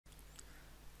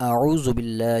أعوذ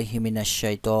بالله من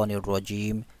الشيطان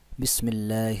الرجيم بسم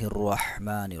الله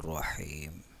الرحمن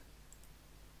الرحيم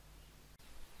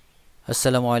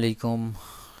আসসালামু আলাইকুম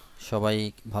সবাই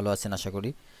ভালো আছেন আশা করি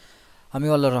আমি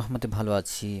আল্লাহর রহমতে ভালো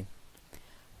আছি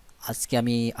আজকে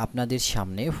আমি আপনাদের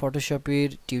সামনে ফটোশপের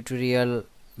টিউটোরিয়াল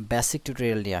বেসিক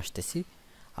টিউটোরিয়াল নিয়ে আসতেছি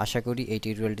আশা করি এই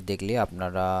টিউটোরিয়ালটি দেখলে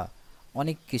আপনারা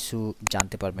অনেক কিছু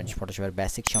জানতে পারবেন ফটোশপের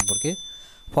বেসিক সম্পর্কে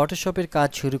ফটোশপের কাজ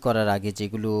শুরু করার আগে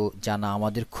যেগুলো জানা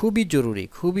আমাদের খুবই জরুরি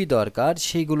খুবই দরকার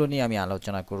সেইগুলো নিয়ে আমি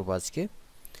আলোচনা করব আজকে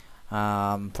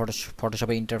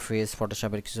ফটোশপের ইন্টারফেস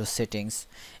ফটোশপের কিছু সেটিংস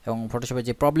এবং ফটোশপের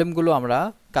যে প্রবলেমগুলো আমরা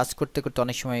কাজ করতে করতে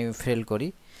অনেক সময় ফেল করি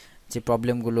যে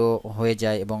প্রবলেমগুলো হয়ে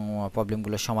যায় এবং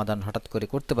প্রবলেমগুলো সমাধান হঠাৎ করে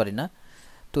করতে পারি না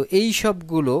তো এই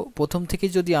সবগুলো প্রথম থেকে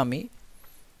যদি আমি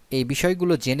এই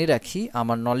বিষয়গুলো জেনে রাখি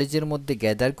আমার নলেজের মধ্যে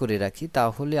গ্যাদার করে রাখি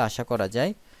তাহলে আশা করা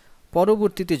যায়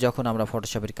পরবর্তীতে যখন আমরা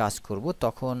ফটোশপের কাজ করব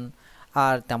তখন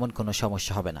আর তেমন কোনো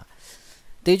সমস্যা হবে না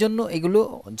তো এই জন্য এগুলো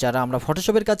যারা আমরা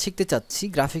ফটোশপের কাজ শিখতে চাচ্ছি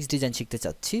গ্রাফিক্স ডিজাইন শিখতে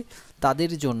চাচ্ছি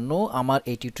তাদের জন্য আমার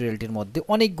এই টিউটোরিয়ালটির মধ্যে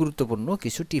অনেক গুরুত্বপূর্ণ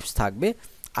কিছু টিপস থাকবে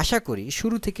আশা করি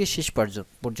শুরু থেকে শেষ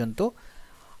পর্যন্ত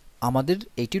আমাদের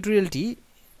এই টিউটোরিয়ালটি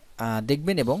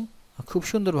দেখবেন এবং খুব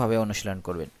সুন্দরভাবে অনুশীলন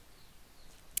করবেন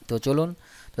তো চলুন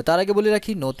তো তার আগে বলে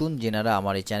রাখি নতুন যারা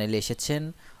আমার এই চ্যানেলে এসেছেন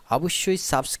অবশ্যই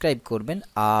সাবস্ক্রাইব করবেন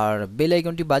আর বেল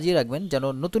আইকনটি বাজিয়ে রাখবেন যেন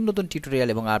নতুন নতুন টিউটোরিয়াল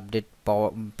এবং আপডেট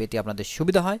পেতে আপনাদের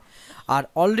সুবিধা হয় আর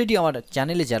অলরেডি আমার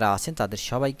চ্যানেলে যারা আছেন তাদের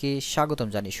সবাইকে স্বাগতম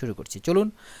জানিয়ে শুরু করছি চলুন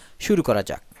শুরু করা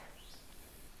যাক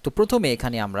তো প্রথমে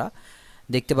এখানে আমরা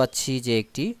দেখতে পাচ্ছি যে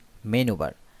একটি মেনু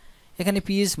বার এখানে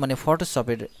পিএস মানে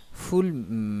ফটোশপের ফুল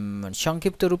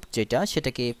সংক্ষিপ্ত রূপ যেটা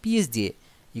সেটাকে পিএস দিয়ে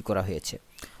করা হয়েছে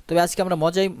তবে আজকে আমরা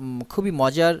খুবই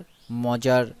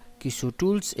মজার কিছু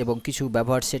টুলস এবং কিছু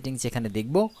ব্যবহার সেটিংস এখানে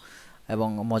দেখব এবং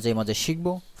মজায় শিখব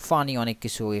ফানি অনেক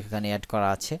কিছু এখানে অ্যাড করা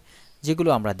আছে যেগুলো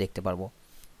আমরা দেখতে পারবো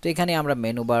তো এখানে আমরা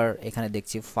মেনু বার এখানে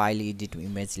দেখছি file edit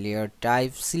image layer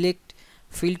type select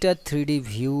filter 3D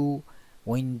view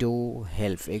window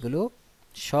help এগুলো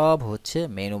সব হচ্ছে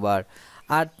মেনু বার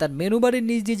আর তার মেনু বারের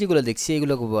নিচ দিয়ে যেগুলো দেখছি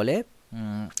এগুলোকে বলে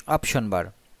অপশন বার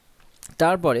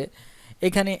তারপরে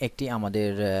এখানে একটি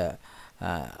আমাদের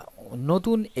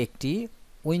নতুন একটি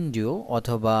উইন্ডো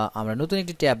অথবা আমরা নতুন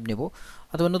একটি ট্যাব নেব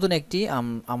অথবা নতুন একটি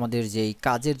আমাদের যেই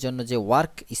কাজের জন্য যে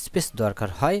ওয়ার্ক স্পেস দরকার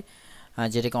হয়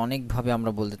যেটাকে অনেকভাবে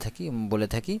আমরা বলে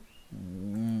থাকি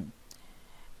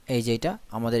এই যে এটা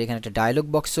আমাদের এখানে একটা ডায়লগ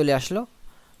বক্স চলে আসলো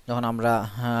যখন আমরা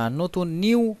নতুন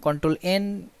নিউ কন্ট্রোল এন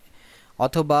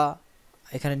অথবা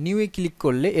এখানে নিউ এ ক্লিক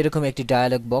করলে এরকম একটি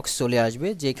ডায়লগ বক্স চলে আসবে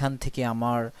যেখান থেকে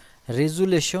আমার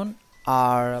রেজুলেশন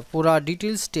আর পুরা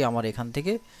ডিটেইলসটি আমার এখান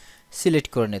থেকে সিলেক্ট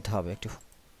করে নিতে হবে একটু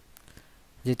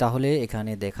যে তাহলে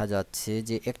এখানে দেখা যাচ্ছে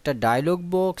যে একটা ডায়লগ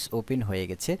বক্স ওপেন হয়ে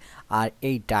গেছে আর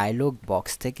এই ডায়লগ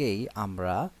বক্স থেকেই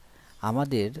আমরা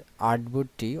আমাদের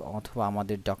আর্টবোর্ডটি অথবা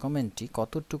আমাদের ডকুমেন্টটি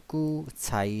কতটুকু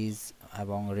সাইজ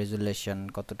এবং রেজুলেশন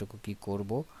কতটুকু কি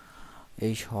করব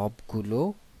এই সবগুলো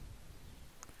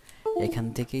এখান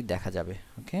থেকেই দেখা যাবে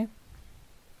ওকে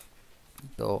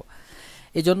তো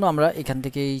এই জন্য আমরা এখান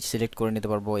থেকেই সিলেক্ট করে নিতে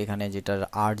পারবো এখানে যেটার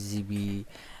RGB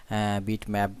bit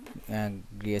map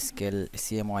greyscale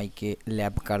CMYK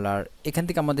lab colour এখান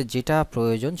থেকে আমাদের যেটা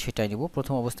প্রয়োজন সেটাই নেব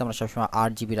প্রথম অবস্থায় আমরা সবসময়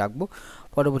 8GB রাখবো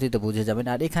পরবর্তীতে বুঝে যাবেন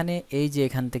আর এখানে এই যে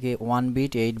এখান থেকে 1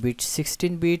 বিট 8 বিট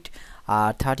 16 বিট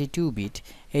আর 32 বিট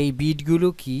এই বিটগুলো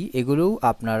কি এগুলোও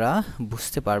আপনারা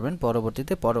বুঝতে পারবেন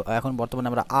পরবর্তীতে এখন বর্তমানে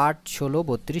আমরা 8 16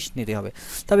 32 নিতে হবে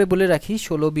তবে বলে রাখি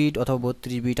 16 বিট অথবা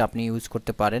 32 বিট আপনি ইউজ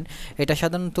করতে পারেন এটা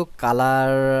সাধারণত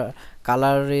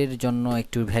কালারের জন্য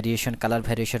একটু কালার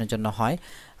ভ্যারিয়েশনের জন্য হয়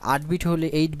 8 বিট হলে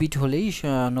 8 বিট হলেই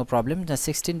নো প্রবলেম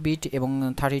 16 বিট এবং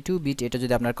 32 বিট এটা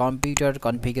যদি আপনার কম্পিউটার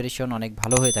কনফিগারেশন অনেক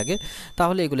ভালো হয়ে থাকে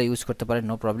তাহলে এগুলো ইউজ করতে পারেন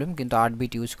নো প্রবলেম কিন্তু 8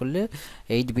 বিট ইউজ করলে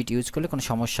 8 বিট ইউজ করলে কোনো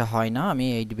সমস্যা হয় না আমি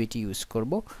 8 বিট ইউজ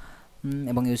করব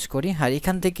এবং ইউজ করি আর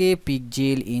এখান থেকে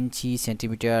পিক্সেল ইঞ্চি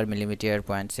সেন্টিমিটার মিলিমিটার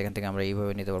পয়েন্টস এখান থেকে আমরা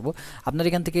এইভাবে নিতে পারবো আপনারা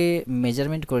এখান থেকে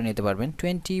মেজারমেন্ট করে নিতে পারবেন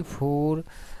 24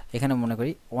 এখানে মনে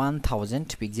করি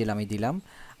 1000 পিক্সেল আমি দিলাম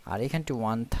আর এখানটি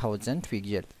 1000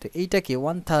 পিক্সেল তো এইটাকে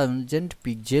 1000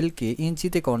 পিক্সেলকে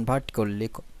ইঞ্চিতে কনভার্ট করলে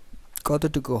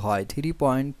কতটুকু হয়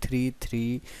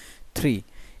 3.333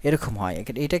 এরকম হয়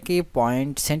এটাকে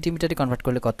পয়েন্ট সেন্টিমিটারে কনভার্ট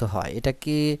করলে কত হয়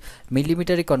এটাকে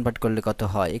মিলিমিটারে কনভার্ট করলে কত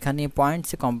হয় এখানে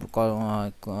পয়েন্টসে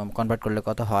কনভার্ট করলে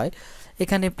কত হয়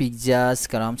এখানে পিক্সেলস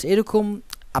গ্রামস এরকম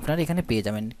আপনারা এখানে পেয়ে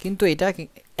যাবেন। কিন্তু এটা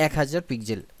 1000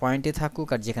 পিক্সেল পয়েন্টে থাকুক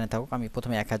আর যেখানে থাকুক, আমি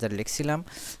প্রথমে 1000 লিখছিলাম,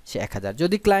 সে 1000।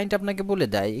 যদি ক্লায়েন্ট আপনাকে বলে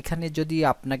দেয়, এখানে যদি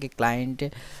আপনাকে ক্লায়েন্ট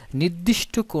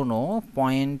নির্দিষ্ট কোনো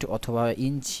পয়েন্ট অথবা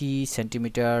ইঞ্চি,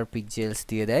 সেন্টিমিটার, পিক্সেলস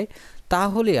দিয়ে দেয়,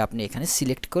 তাহলে আপনি এখানে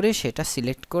সিলেক্ট করে, সেটা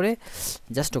সিলেক্ট করে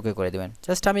জাস্ট ওকে করে দেবেন।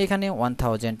 জাস্ট আমি এখানে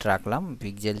 1000 রাখলাম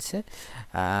পিক্সেলসে,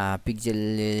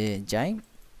 পিক্সেলে যাই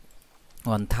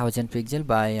 1000 পিক্সেল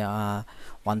বাই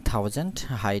 1000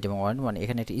 হাইট এবং 1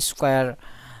 এখানে একটি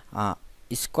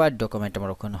স্কোয়ার ডকুমেন্ট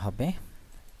আমার ওখানে হবে।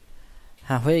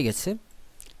 হ্যাঁ, হয়ে গেছে,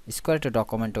 স্কোয়ার একটা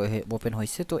ডকুমেন্ট ওপেন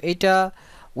হয়েছে। তো এইটা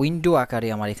উইন্ডো আকারে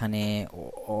আমার এখানে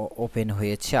ওপেন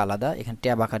হয়েছে আলাদা, এখানে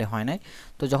ট্যাব আকারে হয় নাই।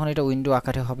 তো যখন এটা উইন্ডো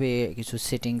আকারে হবে, কিছু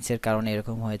সেটিংসের কারণে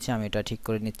এরকম হয়েছে, আমি এটা ঠিক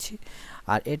করে নিচ্ছি।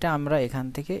 আর এটা আমরা এখান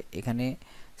থেকে এখানে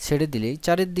ছেড়ে দিলেই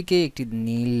চারিদিকে একটি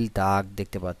নীল দাগ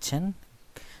দেখতে পাচ্ছেন।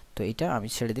 তো এটা আমি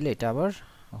ছেড়ে দিলে এটা আবার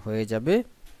হয়ে যাবে,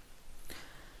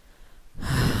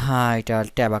 হ্যাঁ এটা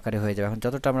ট্যাব আকারে হয়ে যাবে। এখন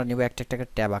যতটা আমরা নেব একটা একটা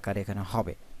ট্যাব আকারে এখানে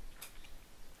হবে।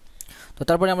 তো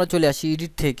তারপরে আমরা চলে আসি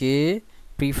এডিট থেকে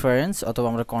প্রিফারেন্স, অথবা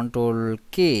আমরা কন্ট্রোল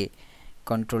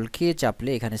কে চাপলে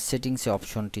এখানে সেটিংসে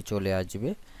অপশনটি চলে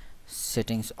আসবে।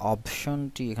 সেটিংস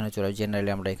অপশনটি এখানে চলে আসবে।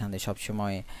 জেনারেলি আমরা এখানে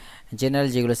সবসময় জেনারেল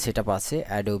যেগুলো সেট আপ আছে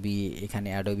অ্যাডোবি, এখানে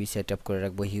অ্যাডোবি সেট আপ করে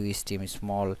রাখবো। Hugh steam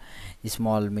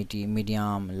small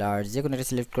medium large যে কোনো একটা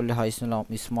সিলেক্ট করলে হয়,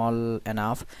 স্মল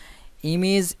এনাফ।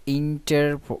 ইমেজ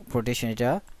ইন্টারপ্রিটেশন,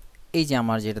 এটা এই যে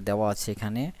আমার যেটা দেওয়া আছে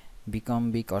এখানে বিকম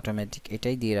বিগ অটোমেটিক,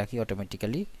 এটাই দিয়ে রাখি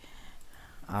অটোমেটিক্যালি।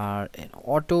 আর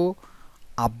অটো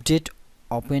আপডেট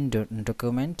ওপেন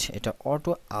ডকুমেন্ট, এটা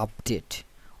অটো আপডেট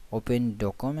ওপেন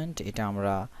ডকুমেন্ট, এটা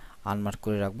আমরা আনমার্ক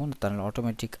করে রাখবো, তাহলে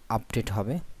অটোমেটিক আপডেট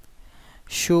হবে।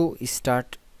 Show start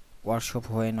workshop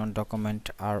when on document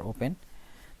R open,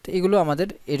 তো এগুলো আমাদের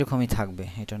এরকমই থাকবে,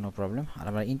 এটা নো প্রবলেম। আর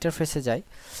আমরা ইন্টারফেসে যাই।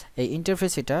 এই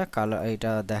ইন্টারফেস এটা কালার,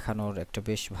 এটা দেখানোর একটা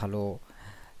বেশ ভালো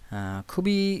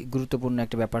খুবই গুরুত্বপূর্ণ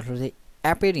একটা ব্যাপার হলো যে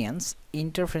অ্যাপিয়ারেন্স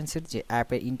ইন্টারফেসের, যে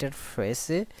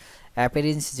ইন্টারফেসে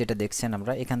অ্যাপিয়ারেন্স যেটা দেখছেন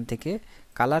আমরা এখান থেকে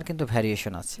কালার কিন্তু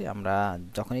ভ্যারিয়েশন আছে। আমরা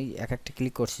যখনই এক একটা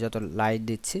ক্লিক করছি, যত লাইট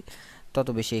দিচ্ছি, তত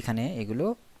বেশি এখানে এগুলো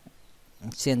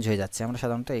চেঞ্জ হয়ে যাচ্ছে। আমরা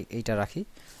সাধারণত এইটা রাখি,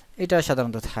 এটা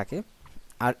সাধারণত থাকে।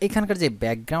 আর এখানকার যে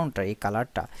ব্যাকগ্রাউন্ডটা, এই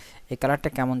কালারটা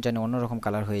কেমন জানি অন্যরকম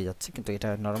কালার হয়ে যাচ্ছে, কিন্তু এটা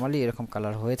নর্মালি এরকম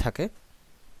কালার হয়ে থাকে।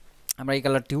 আমরা এই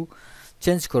কালারটিও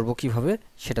চেঞ্জ করব কিভাবে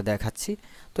সেটা দেখাচ্ছি।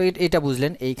 তো এটা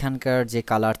বুঝলেন, এইখানকার যে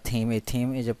কালার থিম,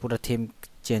 এই যে পুরো থিম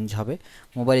চেঞ্জ হবে।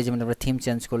 মোবাইলে যেমন আমরা থিম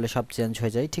চেঞ্জ করলে সব চেঞ্জ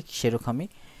হয়ে যায়, ঠিক সেরকমই।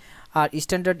 আর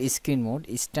স্ট্যান্ডার্ড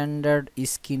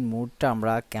স্ক্রিন মোডটা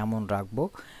আমরা কেমন রাখবো,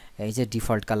 এই যে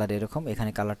ডিফল্ট কালার এরকম,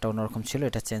 এখানে কালারটা অন্যরকম ছিল,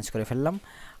 এটা চেঞ্জ করে ফেললাম।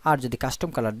 আর যদি কাস্টম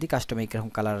কালার দিই, কাস্টমে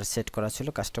এরকম কালার সেট করা ছিল,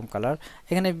 কাস্টম কালার,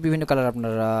 এখানে বিভিন্ন কালার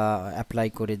আপনারা অ্যাপ্লাই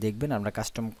করে দেখবেন। আমরা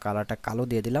কাস্টম কালারটা কালো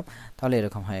দিয়ে দিলাম, তাহলে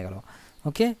এরকম হয়ে গেল।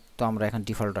 ওকে, তো আমরা এখন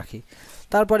ডিফল্ট রাখি।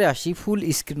 তারপরে আসি ফুল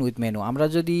স্ক্রিন উইথ মেনু। আমরা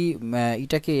যদি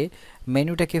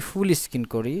মেনুটাকে ফুল স্ক্রিন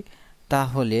করি,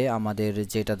 তাহলে আমাদের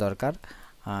যেটা দরকার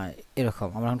এরকম,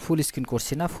 আমরা এখন ফুল স্ক্রিন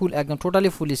করছি না, একদম টোটালি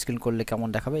ফুল স্ক্রিন করলে কেমন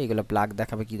দেখাবে, এগুলো ব্ল্যাক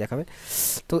দেখাবে, কি দেখাবে,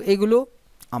 তো এগুলো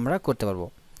আমরা করতে পারবো।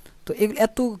 তো এগুলো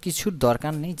এত কিছুর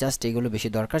দরকার নেই, জাস্ট এগুলো বেশি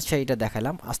দরকার, সেইটা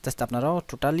দেখালাম। আস্তে আস্তে আপনারাও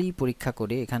টোটালি পরীক্ষা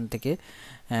করে এখান থেকে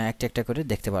একটা একটা করে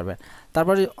দেখতে পারবেন।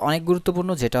 তারপরে অনেক গুরুত্বপূর্ণ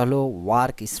যেটা হলো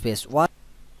ওয়ার্ক স্পেস।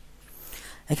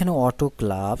 এখানে auto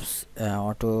clubs,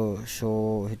 auto show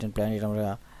hidden planet আমরা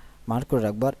মার্ক করে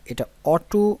রাখবো। আর এটা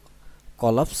অটো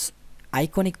কলাপস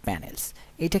আইকনিক প্যানেলস,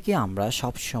 এটাকে আমরা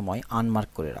সব সময় আনমার্ক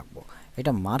করে রাখবো।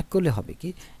 এটা মার্ক করলে হবে কি,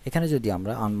 এখানে যদি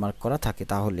আমরা আনমার্ক করা থাকে,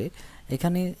 তাহলে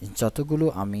এখানে যতগুলো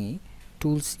আমি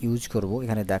টুলস ইউজ করব,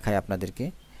 এখানে দেখাই আপনাদেরকে,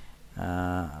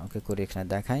 ওকে করে এখানে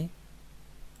দেখাই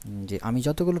যে আমি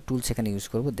যতগুলো টুলস এখানে ইউজ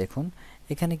করব, দেখুন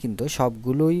এখানে কিন্তু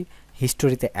সবগুলোই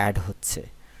হিস্টোরিতে অ্যাড হচ্ছে।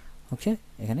 ওকে,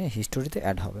 এখানে হিস্টোরিতে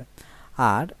অ্যাড হবে।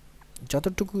 আর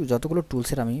যতগুলো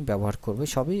টুলসের আমি ব্যবহার করব,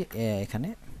 সবই এখানে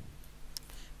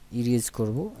ইরেজ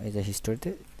করব। এই যে হিস্টোরিতে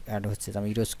অ্যাড হচ্ছে, আমি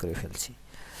ইরেজ করে ফেলছি।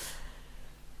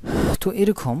 তো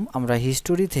এরকম আমরা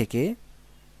হিস্টোরি থেকে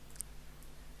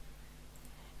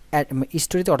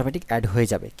হিস্টোরিতে অটোমেটিক অ্যাড হয়ে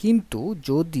যাবে। কিন্তু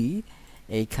যদি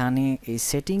এইখানে এই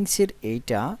সেটিংসের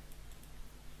এইটা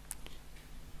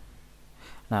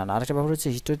না, আরেকটা ব্যাপার হচ্ছে,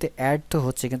 হিস্টোরিতে অ্যাড তো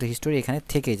হচ্ছে, কিন্তু হিস্টোরি এখানে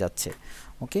থেকেই যাচ্ছে।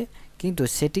 ওকে, কিন্তু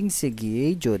সেটিংসে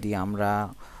গিয়েই যদি আমরা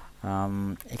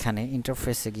এখানে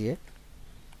ইন্টারফেসে গিয়ে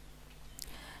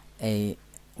এই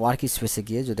ওয়ার্ক স্পেসে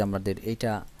গিয়ে যদি আমাদের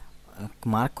এইটা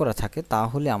মার্ক করা থাকে,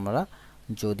 তাহলে আমরা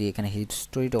যদি এখানে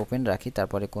হিস্টোরিটা ওপেন রাখি,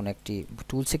 তারপরে কোনো একটি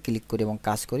টুলসে ক্লিক করি এবং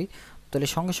কাজ করি, তাহলে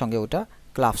সঙ্গে সঙ্গে ওটা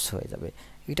ক্লাবস হয়ে যাবে।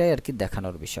 এটাই আর কি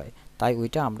দেখানোর বিষয়, তাই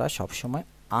ওইটা আমরা সবসময়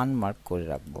আনমার্ক করে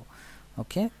রাখবো।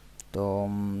 ওকে, তো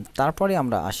তারপরে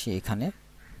আমরা আসি এখানে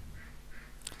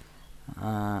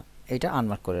এটা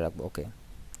আনমার্ক করে রাখবো। ওকে,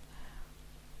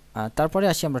 তারপরে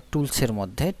আসি আমরা টুলসের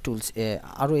মধ্যে। টুলস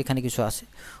আরও এখানে কিছু আছে।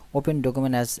 Open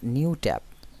document as new tab.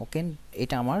 ওকে,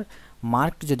 এটা আমার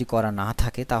মার্ক যদি করা না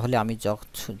থাকে তাহলে আমি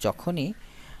যখনই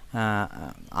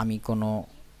আমি কোনো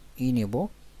নেব,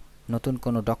 নতুন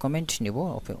কোনো ডকুমেন্ট নেব,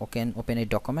 ওপেন এই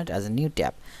document as a new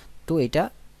tab, তো এটা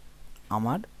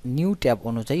আমার নিউ ট্যাব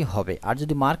অনুযায়ী হবে। আর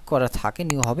যদি মার্ক করা থাকে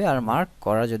নিউ হবে, আর মার্ক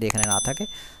করা যদি এখানে না থাকে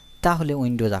তাহলে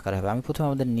উইন্ডোজ আকারে হবে। আমি প্রথমে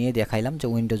আমাদের নিয়ে দেখাইলাম যে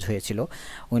উইন্ডোজ হয়েছিল,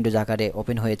 উইন্ডোজ আকারে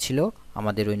ওপেন হয়েছিল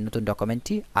আমাদের ওই নতুন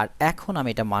ডকুমেন্টটি। আর এখন আমি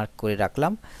এটা মার্ক করে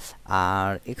রাখলাম।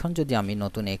 আর এখন যদি আমি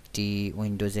নতুন একটি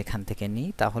উইন্ডোজ এখান থেকে নিই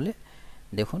তাহলে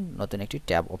দেখুন নতুন একটি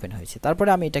ট্যাব ওপেন হয়েছে। তারপরে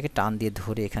আমি এটাকে টান দিয়ে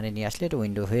ধরে এখানে নিয়ে আসলে এটা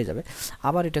উইন্ডো হয়ে যাবে।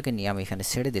 আবার এটাকে নিয়ে আমি এখানে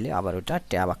ছেড়ে দিলে আবার ওটা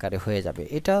ট্যাব আকারে হয়ে যাবে।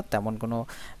 এটা তেমন কোনো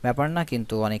ব্যাপার না,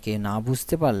 কিন্তু অনেকে না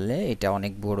বুঝতে পারলে এটা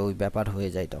অনেক বড় ব্যাপার হয়ে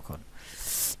যায় তখন।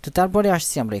 তো তারপরে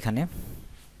আসছি আমরা এখানে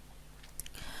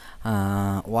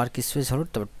ওয়ার্ক স্পেস হলো,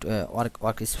 তো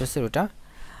ওয়ার্ক স্পেসের ওটা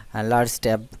large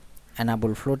tab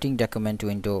enable floating document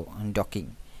window docking.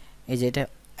 এই যে এটা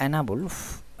এনাবল,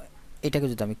 এটাকে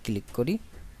যদি আমি ক্লিক করি,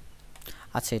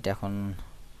 আচ্ছা এটা এখন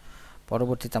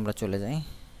পরবর্তীতে আমরা চলে যাই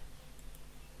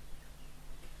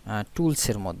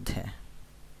টুলসের মধ্যে।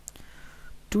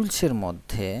 টুলসের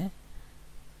মধ্যে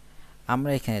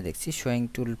আমরা এখানে দেখছি শোয়িং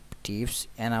টুল টিপস,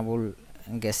 এনাবল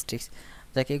গ্যাস্ট্রিক্স,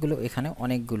 যাকে এগুলো এখানে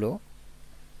অনেকগুলো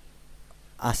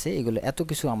আছে। এগুলো এত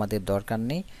কিছু আমাদের দরকার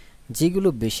নেই, যেগুলো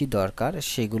বেশি দরকার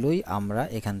সেগুলোই আমরা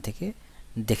এখান থেকে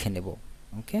দেখে নেব।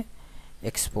 ওকে,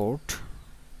 এক্সপোর্ট,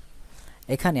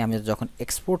 এখানে আমি যখন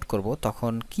এক্সপোর্ট করব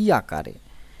তখন কি আকারে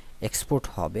এক্সপোর্ট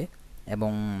হবে,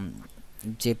 এবং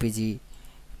জেপিজি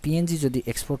পিএনজি যদি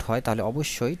এক্সপোর্ট হয় তাহলে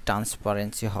অবশ্যই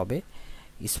ট্রান্সপারেন্সি হবে,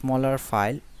 স্মলার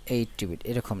ফাইল 8 বিট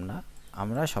এরকম না,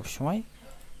 আমরা সবসময়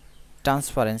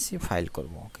ট্রান্সপারেন্সি ফাইল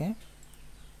করব। ওকে,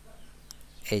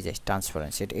 এই যে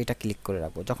ট্রান্সপারেন্সি, এটা ক্লিক করে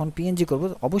রাখবো। যখন পিএনজি করব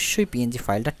অবশ্যই পিএনজি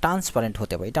ফাইলটা ট্রান্সপারেন্ট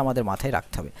হতে হবে, এটা আমাদের মাথায়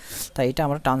রাখতে হবে। তাই এটা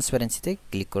আমরা ট্রান্সপারেন্সিতে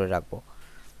ক্লিক করে রাখবো,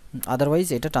 আদারওয়াইজ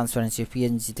এটা ট্রান্সপারেন্সি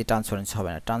পিএনজিতে ট্রান্সপারেন্সি হবে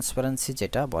না। ট্রান্সপারেন্সি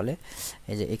যেটা বলে,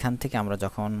 এই যে এখান থেকে আমরা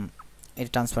যখন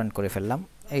এটা ট্রান্সপারেন্ট করে ফেললাম,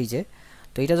 এই যে,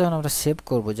 তো এটা যখন আমরা সেভ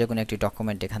করব যে কোনো একটি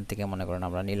ডকুমেন্ট, এখান থেকে মনে করেন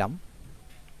আমরা নিলাম,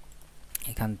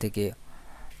 এখান থেকে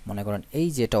মনে করেন এই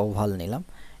যে এটা ওভাল নিলাম,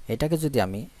 এটাকে যদি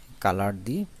আমি কালার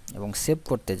দিই এবং সেভ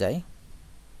করতে যাই,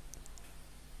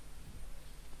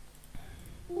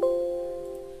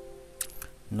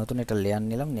 নতুন একটা লেয়ার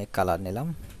নিলাম, নিয়ে কালার নিলাম,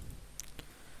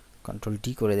 কন্ট্রোল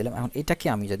ডি করে দিলাম। এখন এটাকে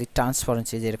আমি যদি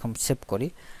ট্রান্সপারেন্সি যে এরকম সেভ করি,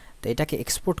 তো এটাকে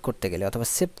এক্সপোর্ট করতে গেলে অথবা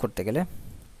সেভ করতে গেলে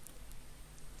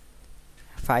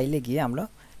ফাইলে গিয়ে আমরা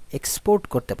এক্সপোর্ট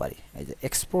করতে পারি। এই যে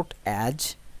এক্সপোর্ট অ্যাজ,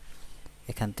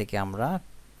 এখান থেকে আমরা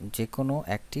যে কোনো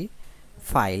একটি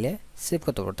ফাইলে সেভ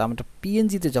করতে পারবো। তো আমরা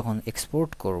পিএনজিতে যখন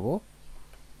এক্সপোর্ট করব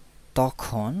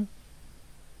তখন,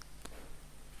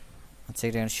 আচ্ছা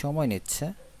এটা সময় নিচ্ছে,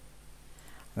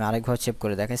 আমি আরেকভাবে সেভ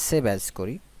করে দেখাই, সেভ অ্যাজ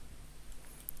করি,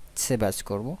 সেভ অ্যাজ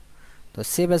করব। তো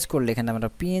সেভ অ্যাজ করলে এখানে আমরা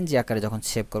পিএনজি আকারে যখন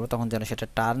সেভ করব তখন যেন সেটা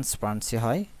ট্রান্সপারেন্সি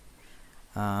হয়।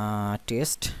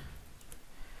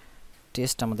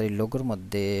 টেস্ট আমাদের এই লোগোর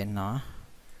মধ্যে না,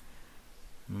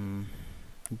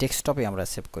 ডেস্কটপে আমরা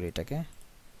সেভ করি এটাকে,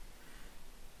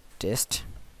 টেস্ট।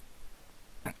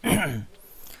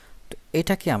 তো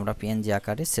এটাকে আমরা পিএনজি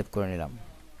আকারে সেভ করে নিলাম।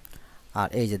 আর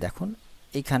এই যে দেখুন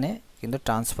এখানে কিন্তু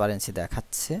ট্রান্সপারেন্সি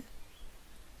দেখাচ্ছে,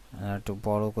 একটু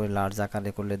বড় করে লার্জ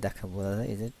আকারে করলে দেখা বোঝা যায়,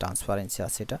 এই যে ট্রান্সপারেন্সি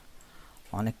আছে, এটা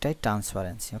অনেকটাই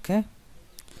ট্রান্সপারেন্সি। ওকে,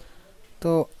 তো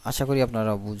আশা করি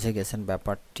আপনারা বুঝে গেছেন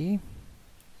ব্যাপারটি।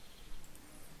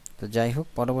 তো যাই হোক,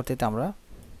 পরবর্তীতে আমরা,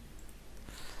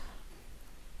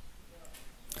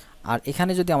 আর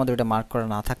এখানে যদি আমাদের এটা মার্ক করা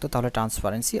না থাকতো তাহলে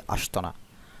ট্রান্সপারেন্সি আসতো না।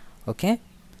 ওকে,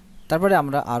 তারপরে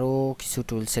আমরা আরও কিছু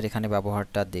টুলসের এখানে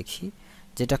ব্যবহারটা দেখি,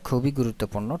 যেটা খুবই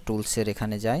গুরুত্বপূর্ণ। টুলসের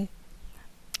এখানে যাই,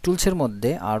 টুলসের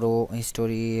মধ্যে আরও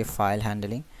হিস্টোরি, ফাইল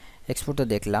হ্যান্ডলিং, এক্সপোর্টও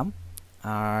দেখলাম,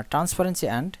 আর ট্রান্সপারেন্সি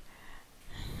অ্যান্ড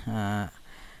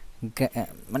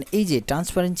মানে এই যে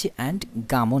ট্রান্সপারেন্সি অ্যান্ড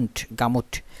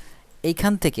গামুট,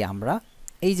 এইখান থেকে আমরা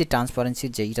এই যে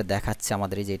ট্রান্সপারেন্সির যেইটা দেখাচ্ছে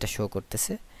আমাদের, এই যে এটা শো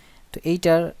করতেছে, তো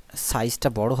এইটার সাইজটা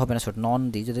বড় হবে না, ছোট নন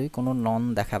দিই, যদি কোনো নন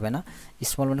দেখাবে না,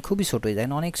 স্মল মানে খুবই ছোটো,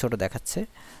 দেখেন অনেক ছোট দেখাচ্ছে।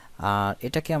 আর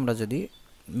এটাকে আমরা যদি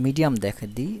মিডিয়াম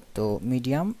দিই তো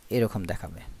মিডিয়াম এরকম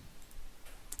দেখাবে,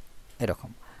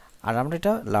 এরকম। আর আমরা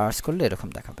এটা লার্জ করলে এরকম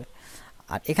দেখাবে।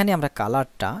 আর এখানে আমরা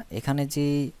কালারটা, এখানে যে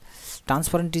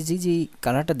ট্রান্সপারেন্টি যে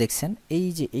কালারটা দেখছেন, এই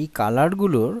যে এই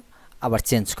কালারগুলোর আবার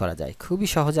চেঞ্জ করা যায়, খুবই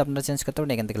সহজে আপনারা চেঞ্জ করতে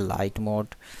পারেন। এখান থেকে লাইট মোড,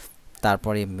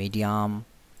 তারপরে মিডিয়াম,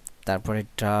 তারপরে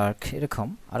ডার্ক, এরকম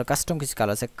আরও কাস্টম কিছু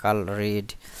কালার আছে, কালার রেড,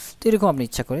 তো এরকম আপনি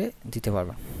ইচ্ছা করে দিতে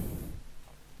পারবেন।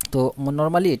 তো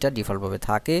নর্মালি এটা ডিফল্টভাবে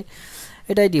থাকে,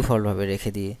 এটাই ডিফল্টভাবে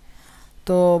রেখে দিই।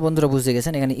 তো বন্ধুরা বুঝতে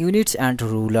গেছেন এখানে units and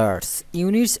rulers,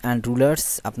 units and rulers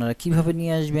আপনারা কিভাবে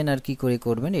নিয়ে আসবেন আর কি করে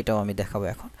করবেন এটাও আমি দেখাবো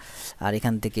এখন। আর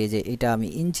এখান থেকে যে এটা আমি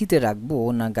ইঞ্চিতে রাখবো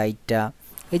না গাইডটা,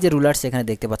 এই যে রুলার্স এখানে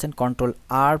দেখতে পাচ্ছেন কন্ট্রোল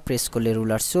আর প্রেস করলে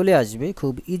রুলার্স চলে আসবে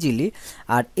খুব ইজিলি।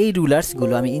 আর এই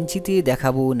রুলার্সগুলো আমি ইঞ্চিতে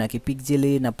দেখাবো নাকি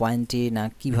পিক্সেলে না পয়েন্টে না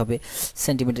কিভাবে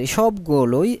সেন্টিমিটার,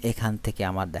 সবগুলোই এখান থেকে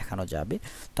আমার দেখানো যাবে।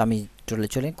 তো আমি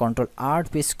চলে কন্ট্রোল আর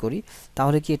প্রেস করি,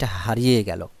 তাহলে কি এটা হারিয়ে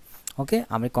গেল। ওকে,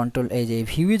 আমি কন্ট্রোল এই যে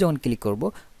ভিউয়ে যখন ক্লিক করব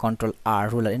কন্ট্রোল আর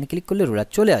রুলার এনে ক্লিক করলে রুলার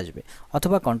চলে আসবে,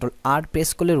 অথবা কন্ট্রোল আর প্রেস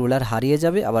করলে রুলার হারিয়ে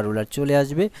যাবে আবার রুলার চলে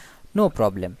আসবে, নো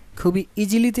প্রবলেম। খুবই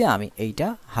ইজিলিতে আমি এইটা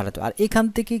হারাতো। আর এখান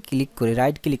থেকে ক্লিক করে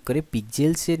রাইট ক্লিক করে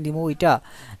পিক্সেলসে নিব এটা,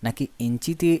 নাকি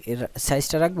ইঞ্চিতে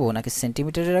সাইজটা রাখবো নাকি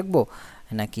সেন্টিমিটারে রাখবো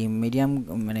নাকি মিডিয়াম,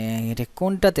 মানে এটা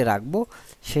কোনটাতে রাখবো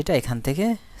সেটা এখান থেকে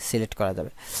সিলেক্ট করা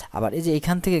যাবে। আবার এই যে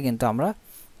এখান থেকে কিন্তু আমরা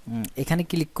এখানে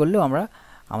ক্লিক করলেও আমরা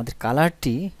আমাদের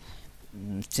কালারটি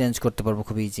চেঞ্জ করতে পারবো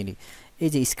খুব ইজিলি। এই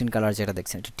যে স্ক্রিন কালার যেটা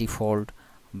দেখছেন এটা ডিফল্ট,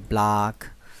 ব্ল্যাক,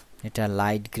 এটা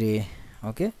লাইট গ্রে।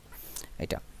 ওকে,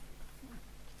 এটা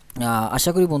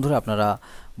আশা করি বন্ধুরা আপনারা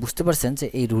বুঝতে পারছেন যে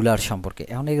এই রুলার সম্পর্কে।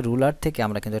 এখন এই রুলার থেকে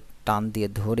আমরা কিন্তু টান দিয়ে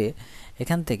ধরে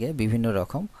এখান থেকে বিভিন্ন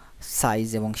রকম সাইজ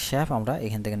এবং শেপ আমরা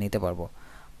এখান থেকে নিতে পারবো।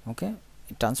 ওকে,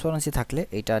 ট্রান্সপারেন্সি থাকলে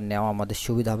এটা নেওয়া আমাদের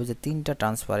সুবিধা হবে, যে 3টা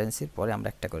ট্রান্সপারেন্সির পরে আমরা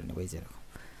একটা করে নেব এই যে এরকম।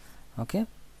 ওকে,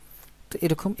 তো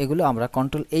এরকম এগুলো আমরা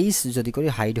কন্ট্রোল এইচ যদি করি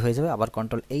হাইড হয়ে যাবে, আবার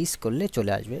কন্ট্রোল এইচ করলে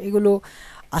চলে আসবে। এগুলো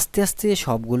আস্তে আস্তে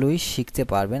সবগুলোই শিখতে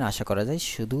পারবেন আশা করা যায়,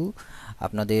 শুধু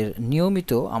আপনাদের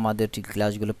নিয়মিত আমাদের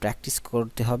ক্লাসগুলো প্র্যাকটিস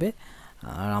করতে হবে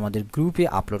আর আমাদের গ্রুপে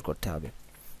আপলোড করতে হবে।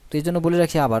 তো এই জন্য বলে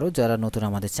রাখি আবারও, যারা নতুন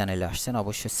আমাদের চ্যানেলে আসছেন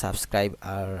অবশ্যই সাবস্ক্রাইব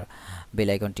আর বেল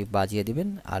আইকনটি বাজিয়ে দিবেন,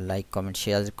 আর লাইক কমেন্ট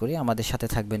শেয়ার করে আমাদের সাথে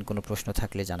থাকবেন। কোনো প্রশ্ন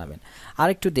থাকলে জানাবেন। আর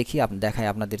একটু দেখি দেখাই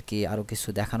আপনাদেরকে আরও কিছু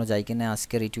দেখানো যায় কিনা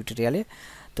আজকের এই টিউটোরিয়ালে।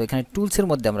 তো এখানে টুলসের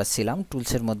মধ্যে আমরা ছিলাম,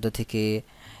 টুলসের মধ্যে থেকে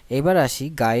এবার আসি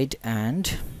গাইড অ্যান্ড,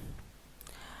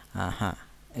 হ্যাঁ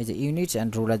এই যে ইউনিটস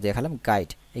অ্যান্ড রুলার দেখালাম। গাইড,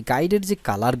 এই গাইডের যে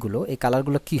কালারগুলো, এই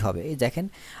কালারগুলো কি হবে, এই দেখেন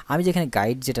আমি যেখানে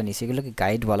গাইড যেটা নিয়েছি এগুলোকে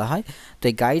গাইড বলা হয়। তো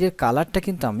এই গাইডের কালারটা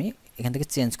কিন্তু আমি এখান থেকে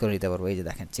চেঞ্জ করে দিতে পারবো। এই যে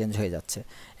দেখেন চেঞ্জ হয়ে যাচ্ছে,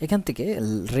 এখান থেকে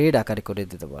রেড আকারে করে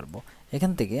দিতে পারবো,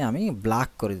 এখান থেকে আমি ব্ল্যাক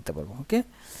করে দিতে পারবো। ওকে,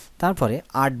 তারপরে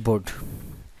আর্টবোর্ড,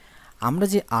 আমরা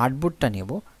যে আর্টবোর্ডটা নেব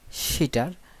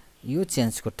সেটার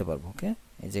চেঞ্জ করতে পারবো। ওকে,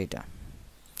 এই যে এটা।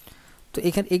 তো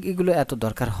এখানে এগুলো এত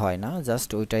দরকার হয় না, জাস্ট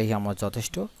ওইটাই আমার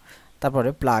যথেষ্ট। তারপরে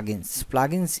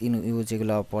প্লাগইনস ইউজ,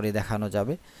 যেগুলো পরে দেখানো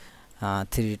যাবে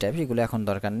 3D টাইপ, এগুলো এখন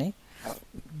দরকার নেই।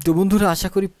 তো বন্ধুরা আশা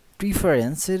করি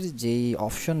প্রিফারেন্সের যেই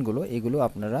অপশনগুলো এগুলো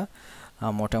আপনারা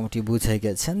মোটামুটি বুঝে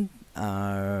গেছেন,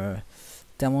 আর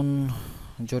তেমন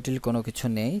জটিল কোনো কিছু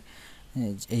নেই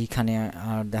এইখানে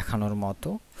আর দেখানোর মতো।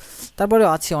 তারপরে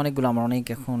আছে অনেকগুলো, আমার অনেক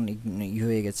এখন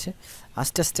হয়ে গেছে,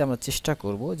 আস্তে আস্তে আমরা চেষ্টা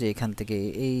করব যে এখান থেকে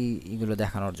এইগুলো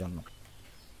দেখানোর জন্য।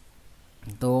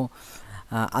 তো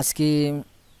আজকে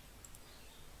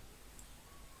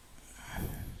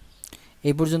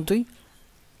এই পর্যন্তই।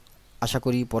 আশা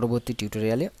করি পরবর্তী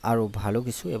টিউটোরিয়ালে আরও ভালো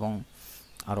কিছু এবং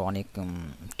আরও অনেক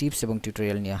টিপস এবং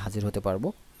টিউটোরিয়াল নিয়ে হাজির হতে পারবো।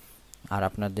 আর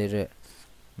আপনাদের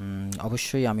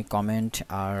অবশ্যই আমি কমেন্ট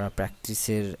আর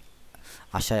প্র্যাকটিসের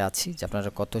আশায় আছি, যে আপনারা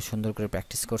কত সুন্দর করে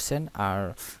প্র্যাকটিস করছেন, আর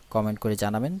কমেন্ট করে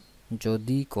জানাবেন।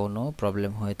 যদি কোনো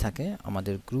প্রবলেম হয়ে থাকে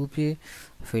আমাদের গ্রুপে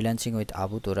ফ্রিল্যান্সিং উইথ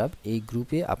আবু তোরাব, এই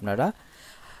গ্রুপে আপনারা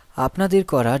আপনাদের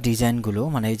করা ডিজাইনগুলো,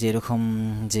 মানে যে এরকম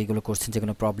যেগুলো করছেন যে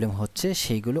কোনো প্রবলেম হচ্ছে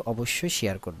সেইগুলো অবশ্যই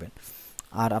শেয়ার করবেন।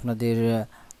 আর আপনাদের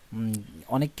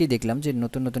অনেককেই দেখলাম যে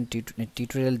নতুন নতুন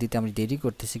টিউটোরিয়াল দিতে আমি দেরি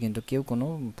করতেছি, কিন্তু কেউ কোনো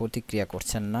প্রতিক্রিয়া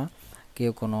করছেন না,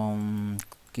 কেউ কোনো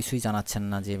কিছুই জানাচ্ছেন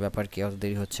না যে ব্যাপার কি অত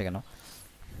দেরি হচ্ছে কেন।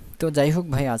 তো যাই হোক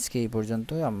ভাই, আজকে এই পর্যন্ত,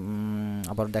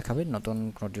 আবার দেখাবে নতুন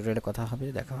কোনো টিউটোরিয়ালে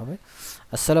দেখা হবে।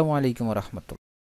 আসসালামু আলাইকুম ওয়া রাহমাতুল্লাহ।